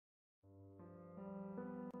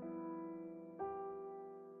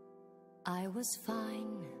I was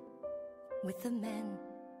fine with the men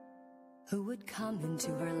who would come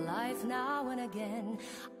into her life now and again.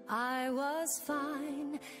 I was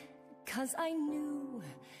fine, 'cause I knew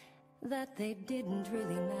that they didn't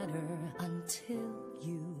really matter until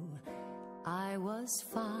you. I was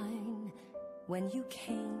fine when you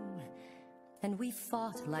came, and we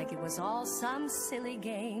fought like it was all some silly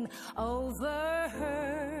game over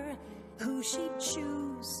her, who she'd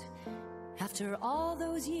choose. After all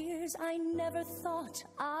those years, I never thought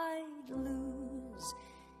I'd lose.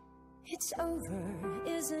 It's over,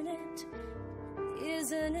 isn't it?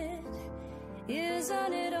 Isn't it?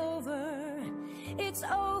 Isn't it over? It's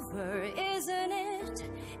over, isn't it?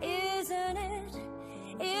 Isn't it?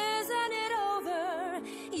 Isn't it over?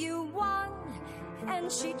 You won,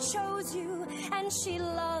 and she chose you, and she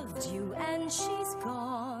loved you, and she's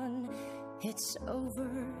gone. It's over,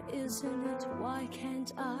 isn't it? Why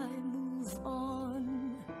can't I move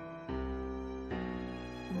on?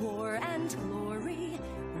 War and glory,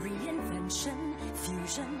 reinvention,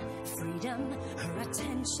 fusion, freedom, her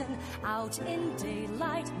attention, out in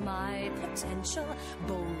daylight, my potential,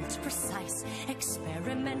 bold, precise,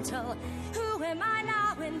 experimental. Who am I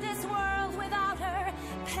now in this world without her?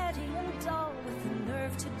 Petty and dull with the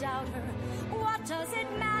nerve to doubt her. What does it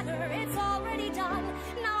matter? It's already done.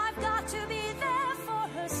 Now I've got to be there for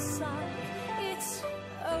her son. It's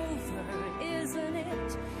over, isn't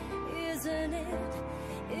it? Isn't it?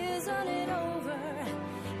 Isn't it over?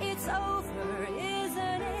 It's over,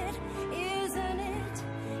 isn't it? Isn't it?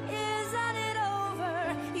 Isn't it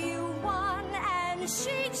over? You won, and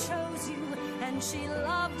she chose you, and she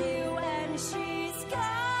loved you, and she's gone.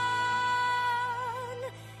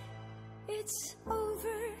 It's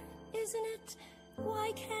over, isn't it?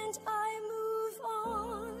 Why can't I move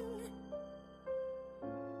on?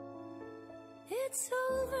 It's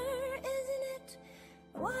over, isn't it?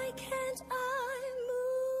 Why can't I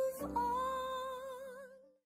move on?